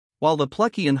While the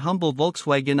plucky and humble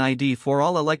Volkswagen ID4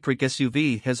 all-electric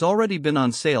SUV has already been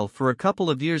on sale for a couple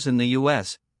of years in the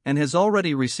US, and has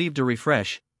already received a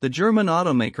refresh, the German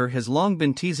automaker has long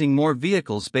been teasing more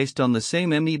vehicles based on the same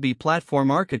MEB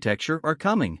platform architecture are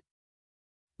coming.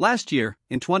 Last year,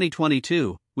 in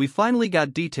 2022, we finally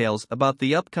got details about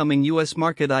the upcoming US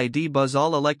market ID Buzz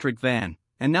all-electric van,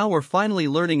 and now we're finally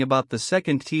learning about the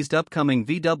second teased upcoming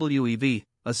VW EV,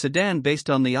 a sedan based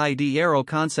on the ID Aero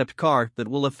concept car that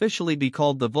will officially be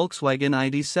called the Volkswagen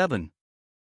ID7.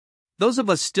 Those of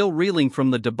us still reeling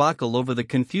from the debacle over the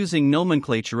confusing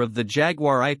nomenclature of the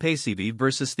Jaguar I-Pace EV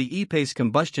versus the E-Pace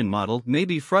combustion model may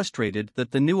be frustrated that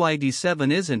the new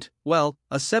ID7 isn't, well,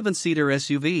 a 7-seater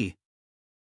SUV.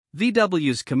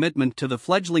 VW's commitment to the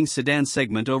fledgling sedan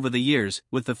segment over the years,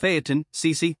 with the Phaeton,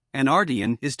 CC, and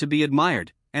Arteon, is to be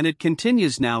admired, and it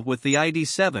continues now with the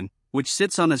ID7, which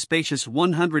sits on a spacious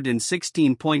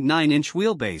 116.9-inch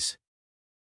wheelbase.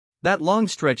 That long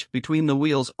stretch between the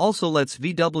wheels also lets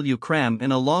VW cram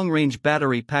in a long-range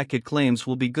battery pack it claims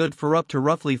will be good for up to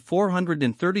roughly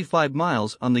 435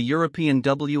 miles on the European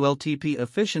WLTP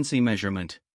efficiency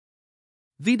measurement.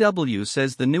 VW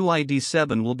says the new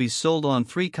ID7 will be sold on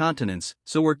 3 continents,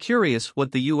 so we're curious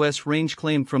what the US range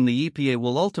claim from the EPA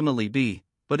will ultimately be,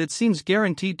 but it seems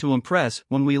guaranteed to impress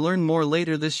when we learn more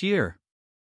later this year.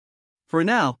 For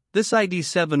now, this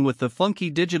ID7 with the funky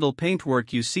digital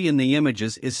paintwork you see in the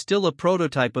images is still a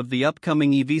prototype of the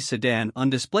upcoming EV sedan on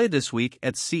display this week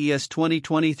at CES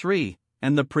 2023,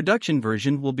 and the production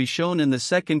version will be shown in the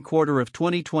second quarter of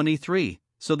 2023,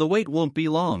 so the wait won't be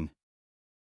long.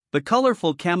 The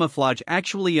colorful camouflage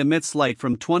actually emits light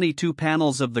from 22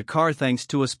 panels of the car thanks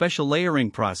to a special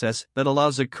layering process that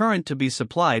allows a current to be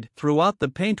supplied throughout the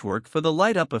paintwork for the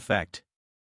light-up effect.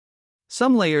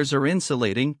 Some layers are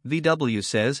insulating, VW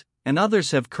says, and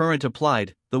others have current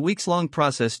applied. The weeks-long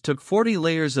process took 40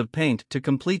 layers of paint to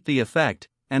complete the effect,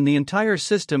 and the entire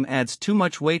system adds too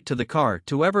much weight to the car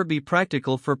to ever be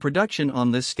practical for production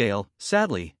on this scale,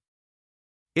 sadly.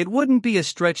 It wouldn't be a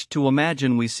stretch to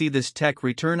imagine we see this tech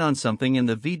return on something in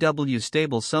the VW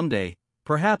stable someday,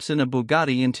 perhaps in a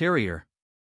Bugatti interior.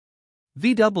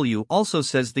 VW also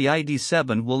says the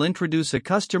ID7 will introduce a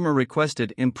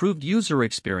customer-requested improved user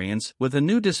experience with a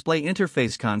new display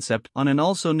interface concept on an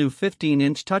also new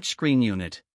 15-inch touchscreen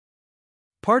unit.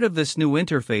 Part of this new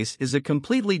interface is a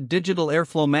completely digital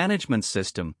airflow management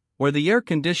system, where the air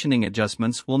conditioning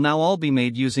adjustments will now all be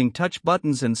made using touch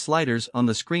buttons and sliders on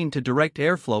the screen to direct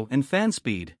airflow and fan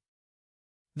speed.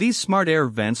 These smart air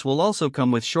vents will also come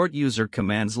with short user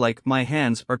commands like "My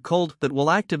hands are cold" that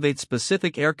will activate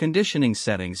specific air conditioning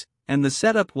settings, and the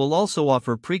setup will also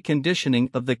offer preconditioning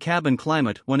of the cabin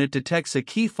climate when it detects a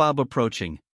key fob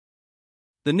approaching.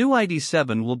 The new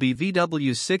ID7 will be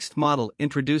VW's 6th model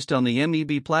introduced on the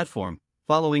MEB platform,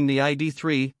 following the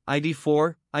ID3,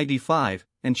 ID4, ID5,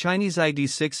 and Chinese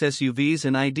ID6 SUVs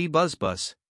and ID Buzz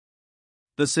Bus.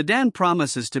 The sedan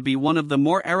promises to be one of the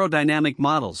more aerodynamic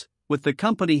models, with the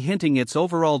company hinting its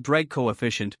overall drag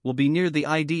coefficient will be near the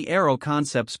ID Aero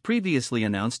concept's previously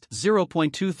announced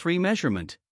 0.23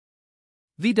 measurement.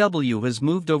 VW has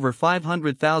moved over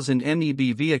 500,000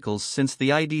 MEB vehicles since the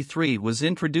ID3 was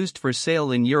introduced for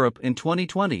sale in Europe in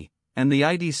 2020, and the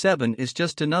ID7 is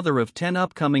just another of 10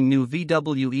 upcoming new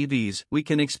VW EVs we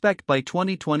can expect by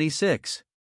 2026.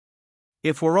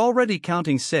 If we're already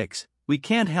counting 6, we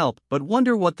can't help but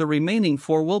wonder what the remaining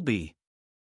 4 will be.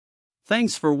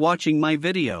 Thanks for watching my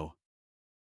video.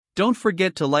 Don't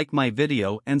forget to like my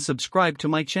video and subscribe to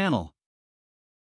my channel.